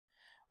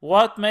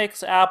What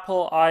makes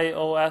Apple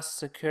iOS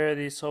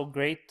security so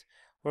great?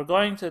 We're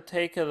going to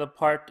take it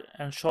apart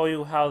and show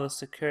you how the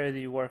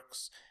security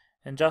works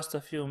in just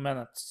a few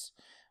minutes.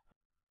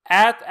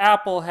 At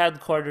Apple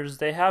headquarters,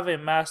 they have a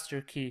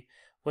master key,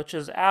 which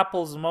is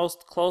Apple's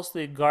most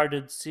closely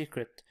guarded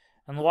secret.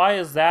 And why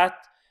is that?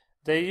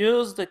 They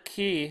use the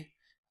key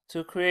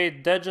to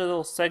create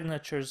digital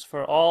signatures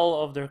for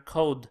all of their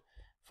code,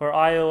 for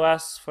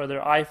iOS, for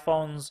their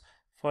iPhones,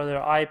 for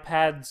their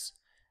iPads.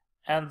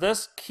 And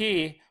this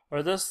key,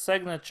 or this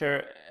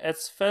signature,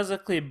 it's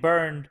physically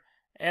burned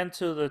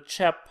into the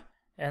chip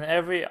in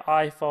every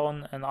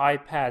iPhone and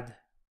iPad.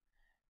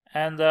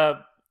 And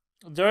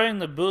during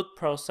the boot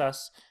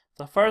process,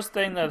 the first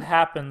thing that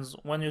happens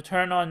when you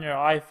turn on your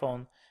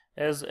iPhone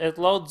is it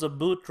loads a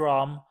boot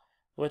ROM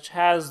which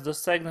has the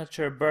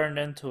signature burned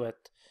into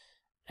it.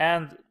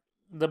 And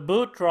the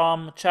boot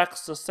ROM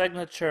checks the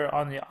signature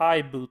on the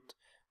iBoot,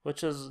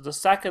 which is the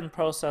second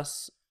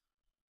process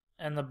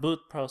in the boot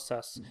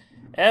process.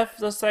 If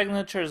the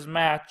signatures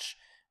match,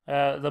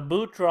 the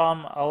boot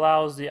ROM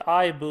allows the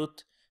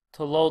iBoot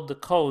to load the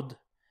code.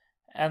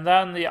 And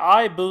then the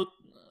iBoot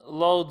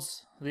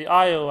loads the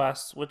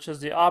iOS, which is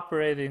the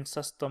operating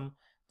system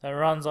that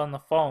runs on the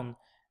phone.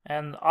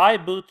 And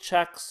iBoot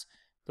checks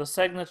the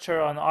signature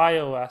on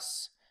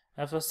iOS.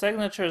 If the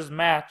signatures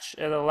match,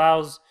 it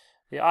allows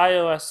the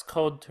iOS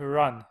code to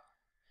run.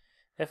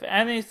 If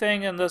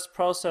anything in this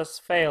process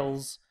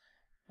fails,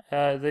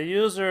 the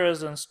user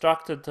is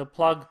instructed to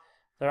plug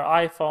their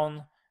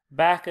iPhone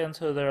back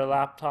into their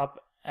laptop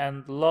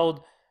and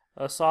load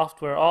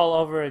software all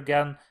over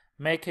again,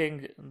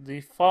 making the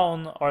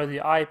phone or the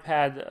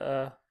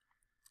iPad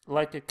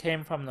like it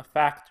came from the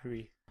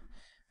factory.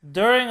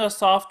 During a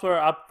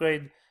software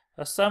upgrade,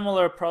 a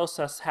similar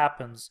process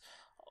happens.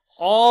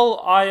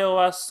 All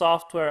iOS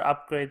software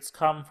upgrades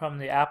come from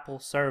the Apple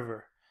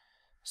server.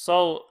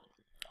 So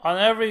on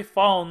every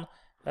phone,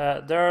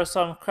 there are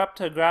some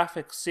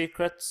cryptographic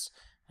secrets,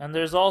 and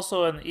there's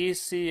also an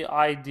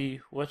ECID,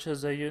 which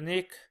is a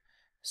unique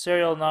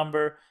serial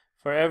number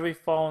for every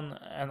phone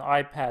and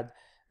iPad.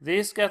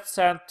 These get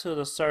sent to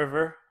the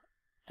server,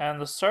 and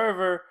the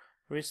server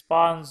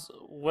responds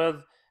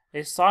with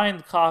a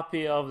signed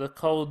copy of the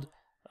code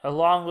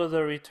along with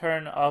the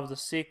return of the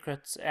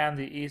secrets and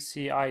the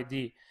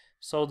ECID.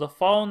 So the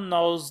phone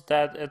knows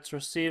that it's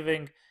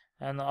receiving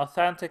an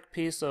authentic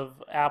piece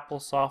of Apple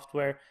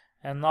software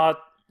and not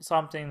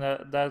something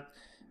that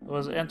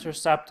was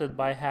intercepted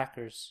by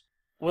hackers.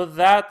 With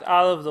that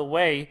out of the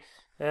way,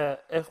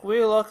 if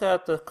we look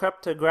at the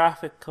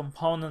cryptographic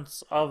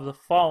components of the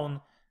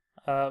phone,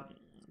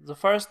 the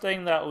first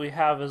thing that we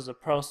have is the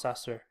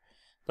processor.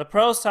 The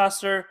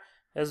processor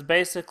is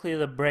basically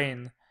the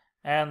brain,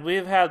 and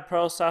we've had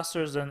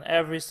processors in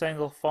every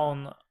single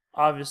phone,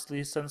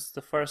 obviously, since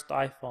the first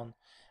iPhone.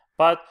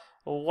 But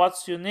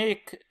what's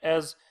unique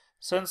is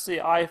since the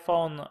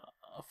iPhone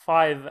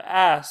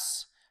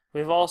 5S,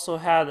 we've also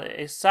had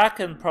a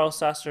second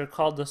processor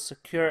called the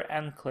Secure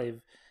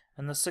Enclave.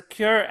 And the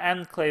Secure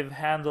Enclave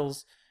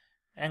handles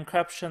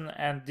encryption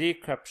and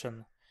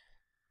decryption.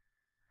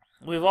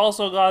 We've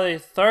also got a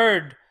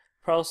third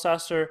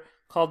processor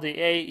called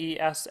the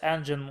AES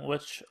Engine,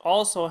 which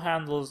also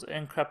handles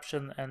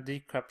encryption and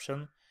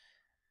decryption.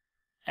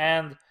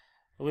 And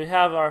we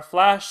have our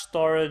flash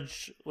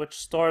storage, which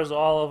stores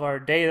all of our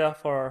data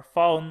for our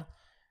phone.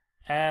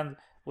 And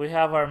we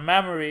have our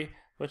memory,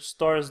 which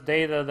stores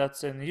data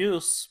that's in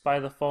use by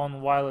the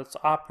phone while it's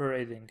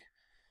operating.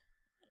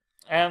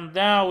 And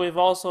now we've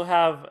also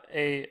have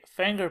a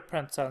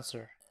fingerprint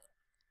sensor.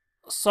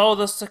 So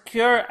the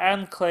Secure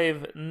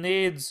Enclave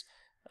needs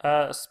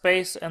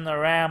space in the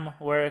RAM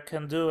where it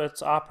can do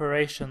its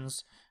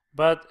operations,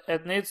 but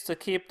it needs to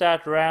keep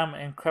that RAM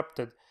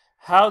encrypted.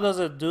 How does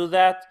it do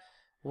that?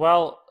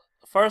 Well,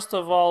 first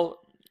of all,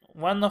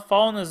 when the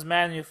phone is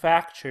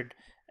manufactured,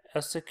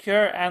 a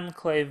Secure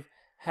Enclave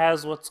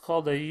has what's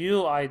called a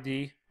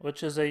UID,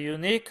 which is a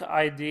unique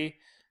ID.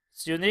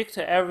 It's unique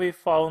to every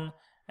phone,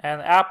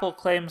 and Apple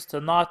claims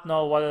to not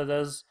know what it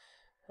is,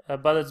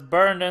 but it's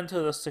burned into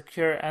the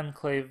Secure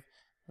Enclave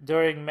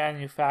during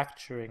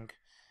manufacturing.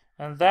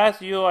 And that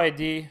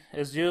UID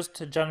is used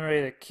to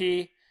generate a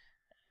key,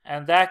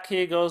 and that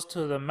key goes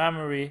to the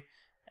memory,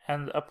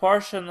 and a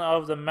portion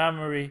of the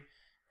memory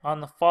on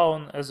the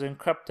phone is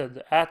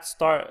encrypted at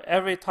start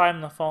every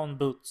time the phone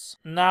boots.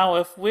 Now,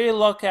 if we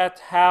look at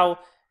how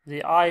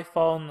the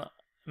iPhone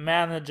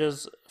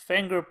manages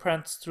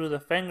fingerprints through the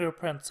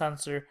fingerprint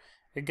sensor,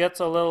 it gets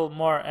a little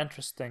more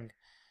interesting.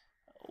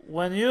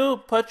 When you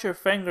put your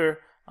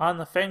finger on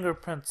the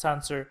fingerprint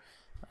sensor,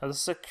 the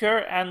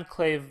Secure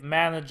Enclave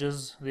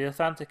manages the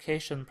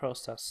authentication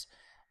process.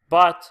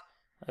 But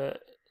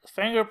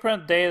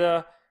fingerprint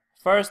data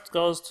first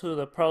goes to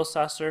the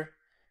processor,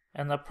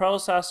 and the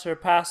processor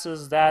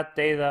passes that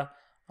data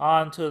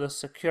on to the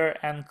Secure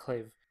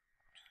Enclave.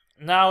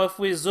 Now, if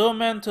we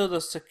zoom into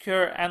the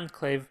Secure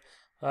Enclave,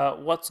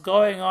 what's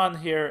going on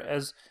here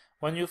is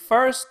when you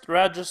first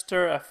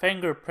register a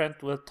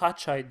fingerprint with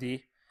Touch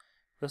ID,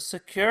 the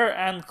Secure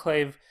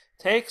Enclave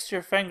takes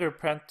your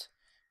fingerprint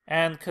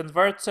and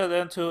converts it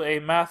into a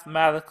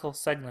mathematical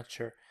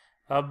signature.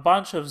 A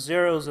bunch of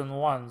zeros and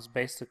ones,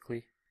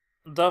 basically.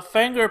 The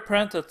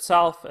fingerprint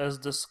itself is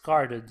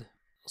discarded.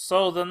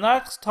 So the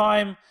next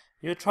time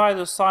you try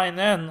to sign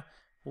in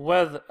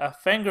with a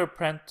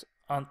fingerprint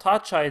on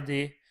Touch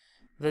ID,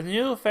 the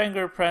new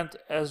fingerprint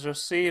is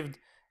received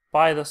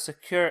by the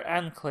Secure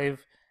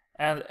Enclave,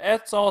 and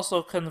it's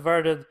also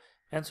converted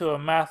into a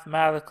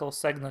mathematical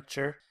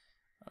signature.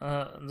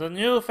 The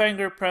new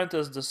fingerprint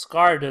is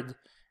discarded,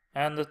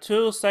 and the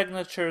two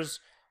signatures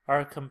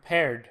are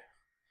compared.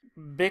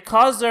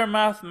 Because they're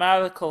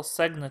mathematical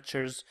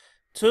signatures,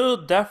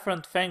 two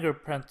different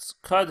fingerprints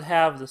could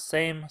have the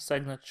same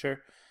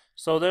signature.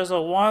 So there's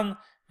a 1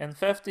 in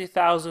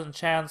 50,000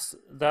 chance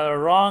that a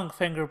wrong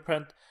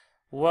fingerprint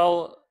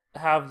will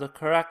have the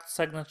correct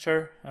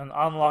signature and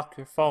unlock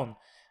your phone.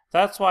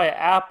 That's why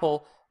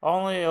Apple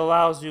only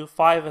allows you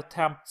 5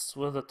 attempts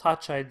with a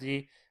Touch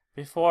ID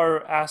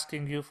before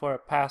asking you for a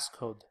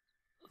passcode.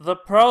 The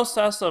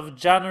process of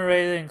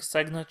generating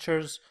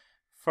signatures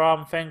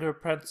from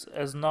fingerprints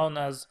is known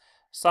as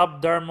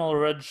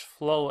subdermal ridge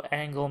flow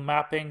angle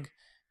mapping,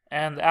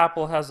 and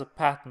Apple has a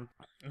patent.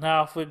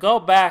 Now, if we go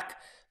back,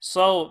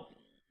 so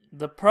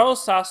the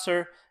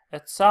processor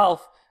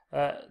itself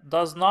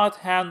does not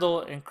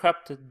handle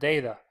encrypted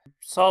data.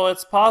 So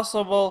it's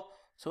possible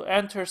to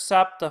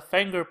intercept the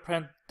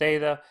fingerprint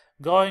data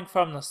going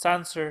from the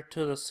sensor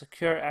to the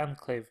Secure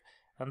Enclave.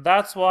 And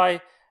that's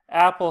why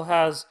Apple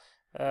has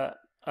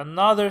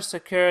another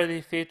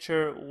security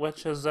feature,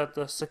 which is that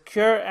the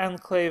Secure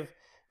Enclave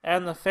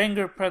and the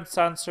fingerprint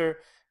sensor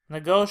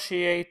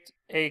negotiate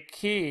a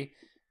key,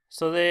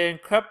 so they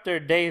encrypt their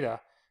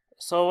data.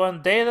 So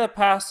when data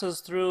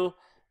passes through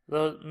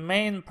the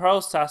main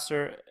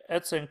processor,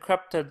 it's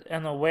encrypted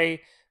in a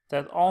way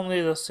that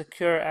only the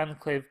Secure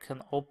Enclave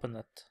can open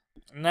it.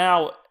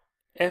 Now,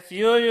 if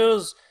you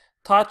use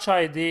Touch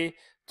ID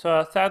to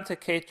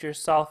authenticate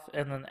yourself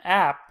in an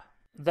app,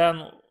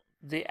 then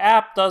the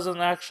app doesn't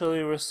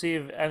actually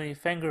receive any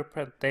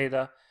fingerprint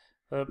data.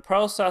 The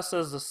process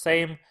is the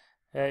same.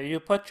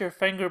 You put your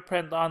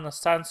fingerprint on the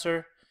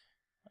sensor.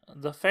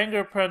 The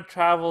fingerprint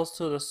travels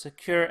to the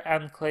Secure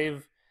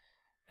Enclave.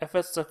 If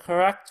it's the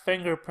correct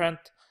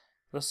fingerprint,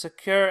 the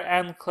Secure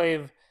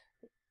Enclave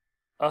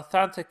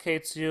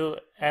authenticates you,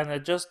 and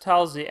it just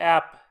tells the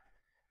app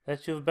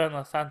that you've been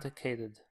authenticated.